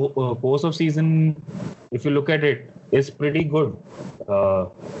over the course of season, if you look at it, is pretty good.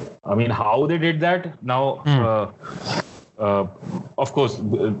 I mean, how they did that now, of course, a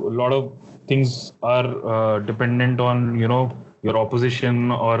lot of things are dependent on, your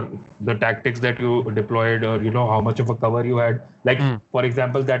opposition or the tactics that you deployed or, how much of a cover you had. Like, for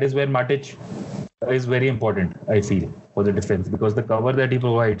example, that is where Matic is very important, I feel, for the defense, because the cover that he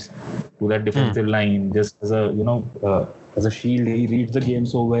provides to that defensive line, just as a, as a shield, he reads the game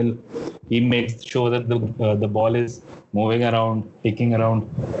so well. He makes sure that the ball is moving around, ticking around.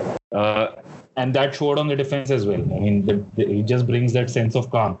 And that showed on the defense as well. I mean, it just brings that sense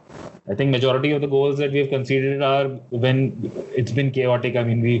of calm. I think majority of the goals that we have conceded are when it's been chaotic. I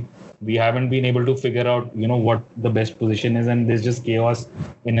mean, we haven't been able to figure out, what the best position is, and there's just chaos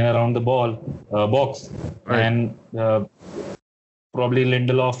in and around the box. Right. And probably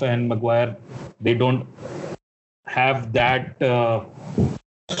Lindelof and Maguire, they don't have that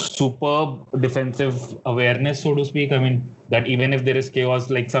superb defensive awareness, so to speak. I mean, that even if there is chaos,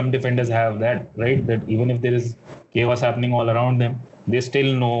 like some defenders have that, right? That even if there is chaos happening all around them, they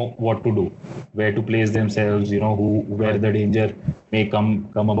still know what to do, where to place themselves, where the danger may come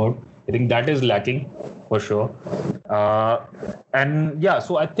about. I think that is lacking for sure. And yeah,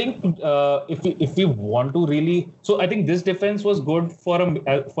 so I think if we want to really, so I think this defense was good for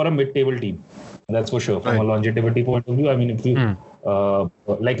a mid-table team. That's for sure. From a longevity point of view, I mean, if you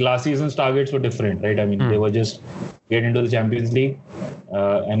like last season's targets were different, right? I mean, they were just get into the Champions League,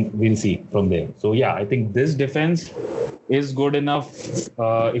 and we'll see from there. So yeah, I think this defense is good enough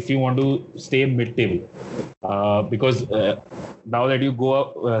if you want to stay mid-table, because now that you go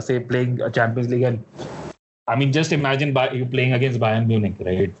up, say playing a Champions League, and I mean, just imagine you playing against Bayern Munich,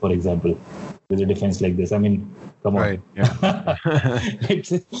 right? For example, with a defense like this. I mean, come on. Right. Yeah.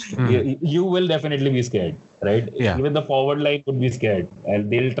 You will definitely be scared, right? Yeah. Even the forward line would be scared, and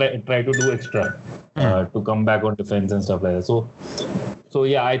they'll try to do extra to come back on defense and stuff like that. So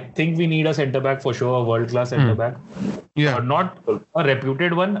yeah, I think we need a centre back for sure, a world class centre back. Yeah. Not a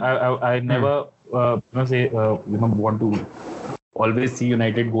reputed one. I never want to always see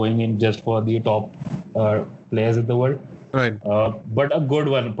United going in just for the top players in the world. Right. But a good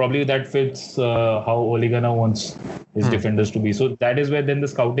one, probably that fits how Ole Gunnar wants his defenders to be. So that is where then the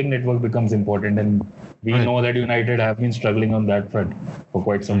scouting network becomes important, and we know that United have been struggling on that front for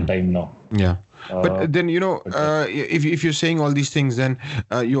quite some time now. Yeah. But then, if you're saying all these things, then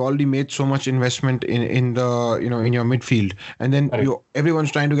you already made so much investment in the, in your midfield. And then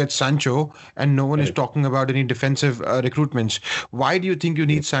everyone's trying to get Sancho, and no one is talking about any defensive recruitments. Why do you think you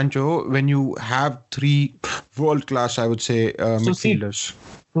need Sancho when you have three world-class, I would say, midfielders?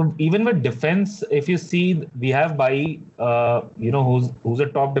 So even with defense, if you see, we have Bai, who's a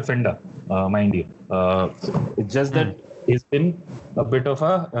top defender, mind you. It's just that he's been a bit of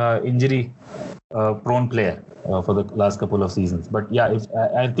a injury prone player for the last couple of seasons. But yeah,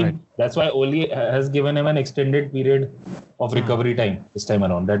 I think that's why Ole has given him an extended period of recovery time this time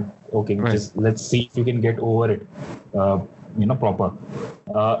around. That just let's see if you can get over it. Proper.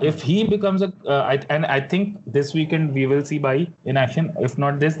 If he becomes I think this weekend we will see Bai in action. If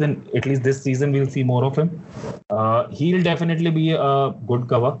not this, then at least this season we'll see more of him. He'll definitely be a good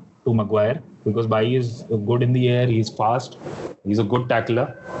cover to Maguire, because Bai is good in the air. He's fast. He's a good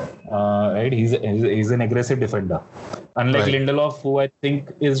tackler. Right? He's an aggressive defender. Unlike Lindelof, who I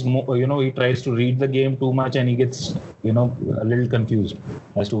think is more, he tries to read the game too much, and he gets, a little confused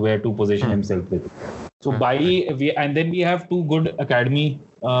as to where to position himself with. So Bai, and then we have two good academy,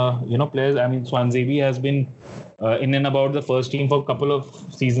 players. I mean, Swansea has been in and about the first team for a couple of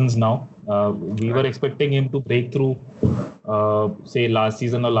seasons now. We were expecting him to break through, say last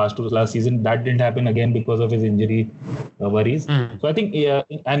season or last season. That didn't happen again because of his injury worries. So I think,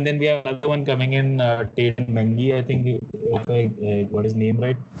 and then we have another one coming in, Tate Mengi, I think, if I got his name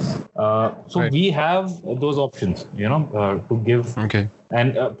right. So we have those options, to give. Okay.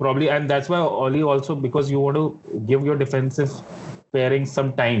 And probably, and that's why Oli also, because you want to give your defensive pairing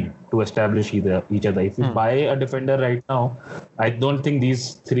some time to establish each other. If you buy a defender right now, I don't think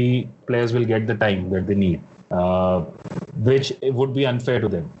these three players will get the time that they need, which would be unfair to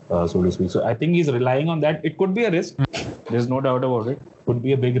them, so to speak. So I think he's relying on that. It could be a risk, There's no doubt about it. Could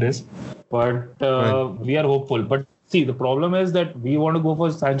be a big risk, but Right. we are hopeful. But see, the problem is that we want to go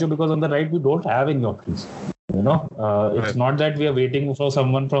for Sancho because on the right we don't have any options. It's Right. not that we are waiting for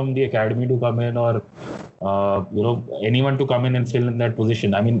someone from the academy to come in or anyone to come in and fill in that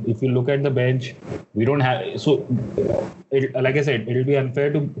position. I mean, if you look at the bench, we don't have. So, like I said, it'll be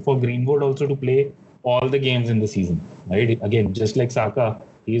unfair for Greenwood also to play all the games in the season, right? Again, just like Saka,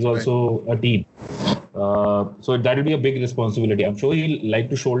 he's Right. also a team. So that will be a big responsibility. I'm sure he'll like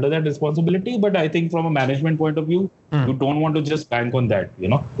to shoulder that responsibility, but I think from a management point of view, you don't want to just bank on that.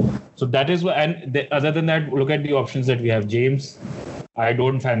 So that is why. And other than that, look at the options that we have. James, I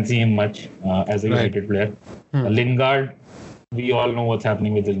don't fancy him much as a Right. United player. Lingard, we all know what's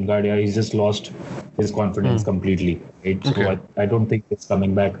happening with Lingard. Yeah, he's just lost his confidence completely. Right? So Okay. I don't think it's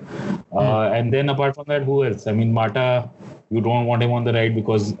coming back. And then apart from that, who else? I mean, Mata, you don't want him on the right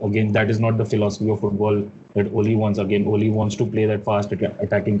because again, that is not the philosophy of football that Oli wants. Again, Oli wants to play that fast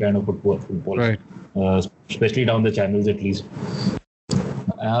attacking kind of football, Right. especially down the channels at least.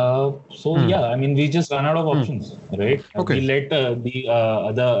 Yeah, I mean, we just run out of options, right? Okay. We let the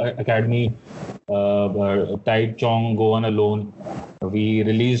other academy, Tai Chong, go on a loan. We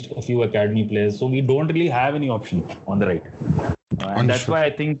released a few academy players, so we don't really have any option on the right, and that's Understood. why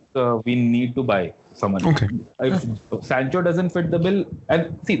I think we need to buy someone. Okay. If Sancho doesn't fit the bill,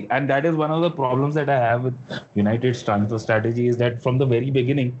 and that is one of the problems that I have with United's transfer strategy is that from the very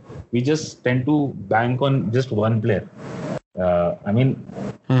beginning, we just tend to bank on just one player. I mean,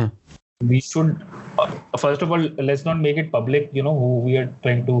 we should first of all let's not make it public. Who we are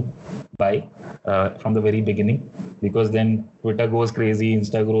trying to buy from the very beginning, because then Twitter goes crazy,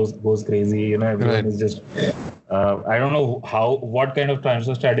 Insta goes crazy. Everyone Right. is just. I don't know what kind of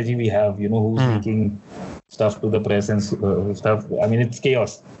transfer strategy we have. Who's leaking stuff to the press and stuff. I mean, it's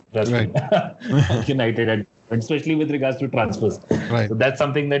chaos. Trust me. United, and especially with regards to transfers. Right. So that's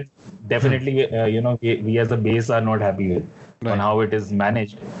something that definitely, we as a base are not happy with on how it is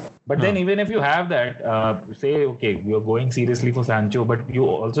managed. But then even if you have that, say, okay, you're going seriously for Sancho, but you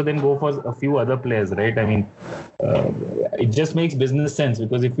also then go for a few other players, right? I mean, it just makes business sense,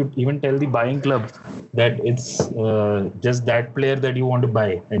 because if you even tell the buying club that it's just that player that you want to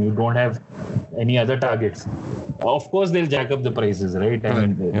buy and you don't have any other targets, of course they'll jack up the prices, right? I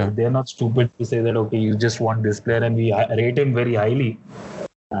mean, they're not stupid to say that, okay, you just want this player and we rate him very highly.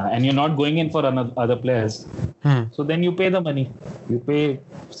 And you're not going in for other players. So then you pay the money. You pay,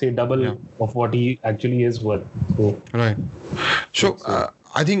 say, double of what he actually is worth. So, right. So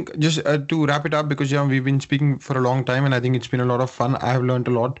I think just to wrap it up, because we've been speaking for a long time, and I think it's been a lot of fun. I have learned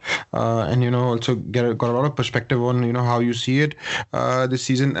a lot, and also got a lot of perspective on how you see it this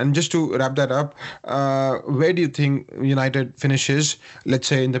season. And just to wrap that up, where do you think United finishes? Let's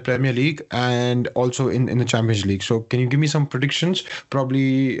say in the Premier League and also in the Champions League. So can you give me some predictions?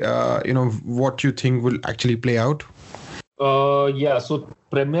 Probably, what you think will actually play out. So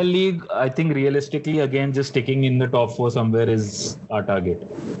Premier League, I think realistically, again, just sticking in the top 4 somewhere is our target.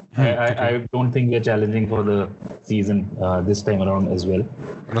 I don't think we're challenging for the season this time around as well.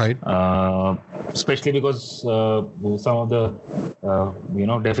 Right. Especially because some of the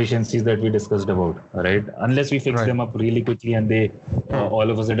deficiencies that we discussed about, right? Unless we fix them up really quickly and they all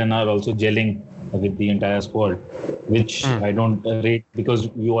of a sudden are also gelling with the entire squad, which I don't rate, because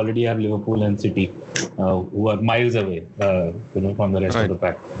we already have Liverpool and City who are miles away from the rest of the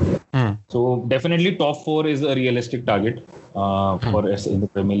pack. So definitely top 4 is a realistic target for us in the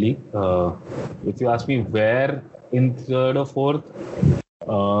Premier League. If you ask me where in 3rd or 4th,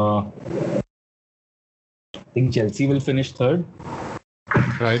 I think Chelsea will finish 3rd.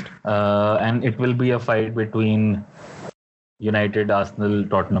 Right. And it will be a fight between United, Arsenal,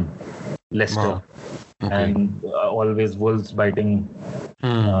 Tottenham, Leicester, and always Wolves biting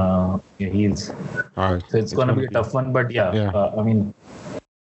heels. All right. So it's going to be a tough one, but I mean,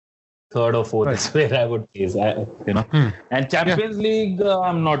 3rd or 4th is where I would place, And Champions League,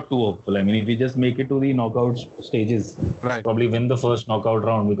 I'm not too hopeful. I mean, if we just make it to the knockout stages, probably win the first knockout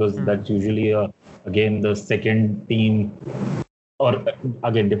round, because that's usually, again, the second team, or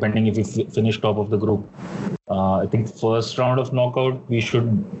again, depending if we finish top of the group. I think first round of knockout we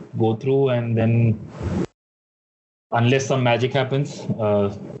should go through, and then unless some magic happens,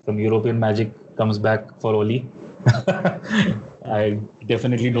 some European magic comes back for Oli, I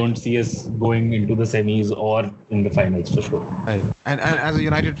definitely don't see us going into the semis or in the finals for sure. Right. And as a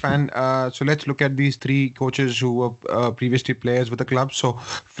United fan, so let's look at these 3 coaches who were previously players with the club. So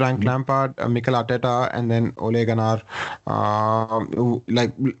Frank Lampard, Mikel Arteta, and then Ole Gunnar.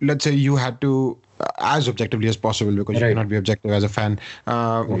 Let's say you had to, as objectively as possible, because you cannot be objective as a fan.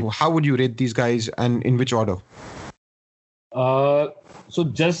 How would you rate these guys, and in which order? So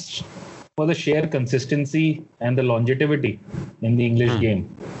just for the sheer consistency and the longevity in the English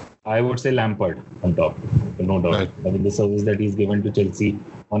game, I would say Lampard on top, no doubt. Right. I mean, the service that he's given to Chelsea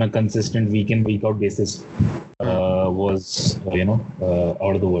on a consistent week in, week out basis was,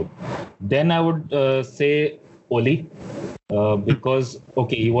 out of the world. Then I would say Oli, because,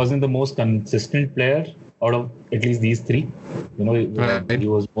 okay, he wasn't the most consistent player out of at least these three. Right. He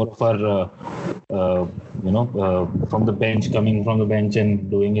was more of our, from the bench, coming from the bench and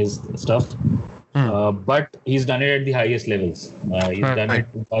doing his stuff. But he's done it at the highest levels. He's done it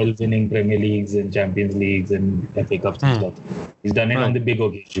while winning Premier Leagues and Champions Leagues and FA Cups and stuff. He's done it on the big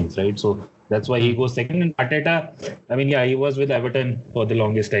occasions, right? So that's why he goes second. And Arteta, I mean, yeah, he was with Everton for the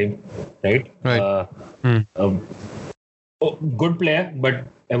longest time, right? Right. Good player, but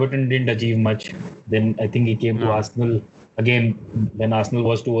Everton didn't achieve much. Then I think he came to Arsenal again when Arsenal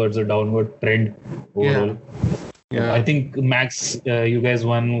was towards a downward trend overall. Yeah. I think max you guys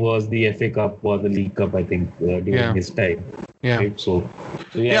won was the FA Cup or the League Cup, I think, during his time. Yeah. Right? So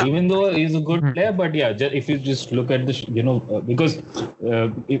even though he's a good player, but if you just look at this, because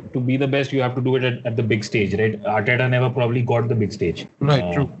to be the best, you have to do it at the big stage, right? Arteta never probably got the big stage,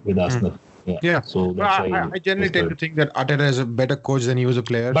 right? True. With Arsenal. Yeah. So that's why I generally tend to think that Arteta is a better coach than he was a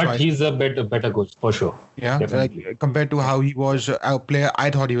player. But he's a better coach for sure. Yeah, like, compared to how he was a player, I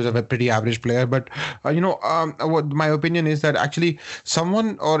thought he was a pretty average player. But what my opinion is that actually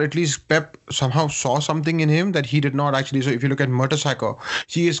someone, or at least Pep, somehow saw something in him that he did not actually. So if you look at Mertesacker,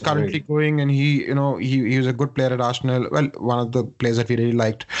 he is currently going, and he was a good player at Arsenal. Well, one of the players that we really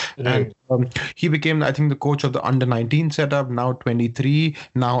liked, and he became, I think, the coach of the under-19 setup. Now 23.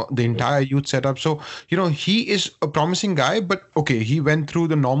 Now the entire youth setup. So he is a promising guy. But okay, he went through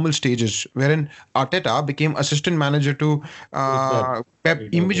the normal stages, wherein Arteta became assistant manager to Pep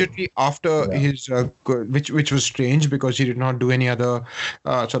immediately after his, which was strange because he did not do any other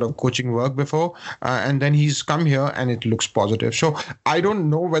sort of coaching work before, and then he's come here and it looks positive. So I don't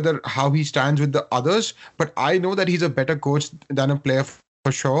know how he stands with the others, but I know that he's a better coach than a player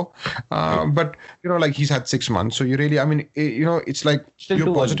for sure. But like, he's had 6 months, so you really, I mean, it's like still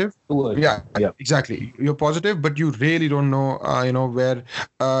you're positive. Yeah, exactly. You're positive, but you really don't know, where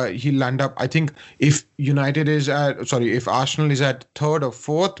he'll land up. I think if if Arsenal is at third or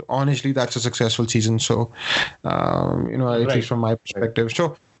fourth, honestly, that's a successful season. So, at least from my perspective.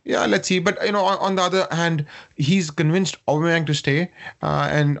 So. Yeah, let's see. But on the other hand, he's convinced Aubameyang to stay,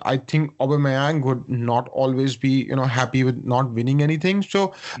 and I think Aubameyang would not always be happy with not winning anything.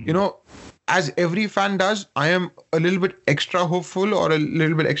 So as every fan does, I am a little bit extra hopeful or a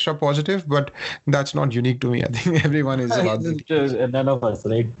little bit extra positive, but that's not unique to me. I think everyone is about none of us,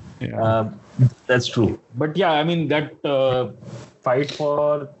 right? Yeah. That's true. But yeah, I mean, that fight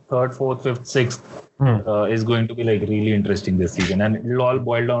for third, fourth, fifth, sixth is going to be like really interesting this season, and it'll all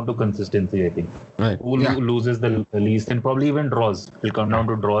boil down to consistency, I think. Right. Who loses the least, and probably even draws. It'll come down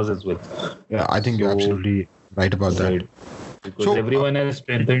to draws as well. Yeah, I think you're absolutely right about that. Because everyone has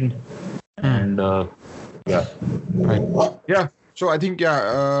strengthened, and right. Yeah. So I think,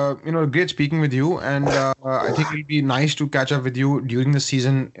 great speaking with you, and I think it'll be nice to catch up with you during the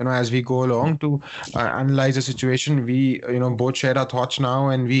season, as we go along to analyze the situation. We, both share our thoughts now,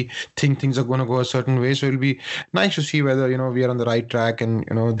 and we think things are going to go a certain way. So it'll be nice to see whether we are on the right track, and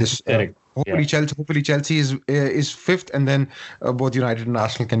this. Hopefully, Chelsea is fifth, and then both United and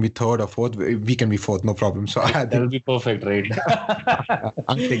Arsenal can be third or fourth. We can be fourth, no problem. So that'll be perfect, right?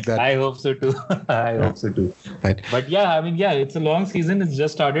 I'll take that. I hope so too. Hope so too. Right. But yeah, I mean, it's a long season. It's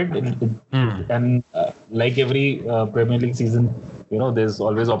just started, and like every Premier League season, there's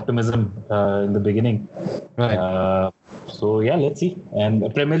always optimism in the beginning. Right. So yeah, let's see.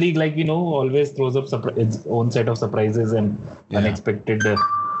 And Premier League, like always throws up its own set of surprises and unexpected.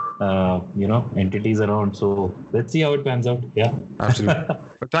 Entities around. So let's see how it pans out. Yeah, absolutely.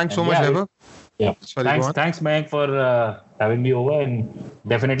 But thanks so much, Vaibhav. Yeah. Thanks, Mayank, for having me over, and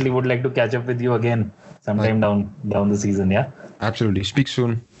definitely would like to catch up with you again sometime down the season. Yeah. Absolutely. Speak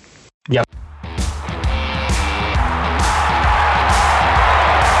soon. Yeah.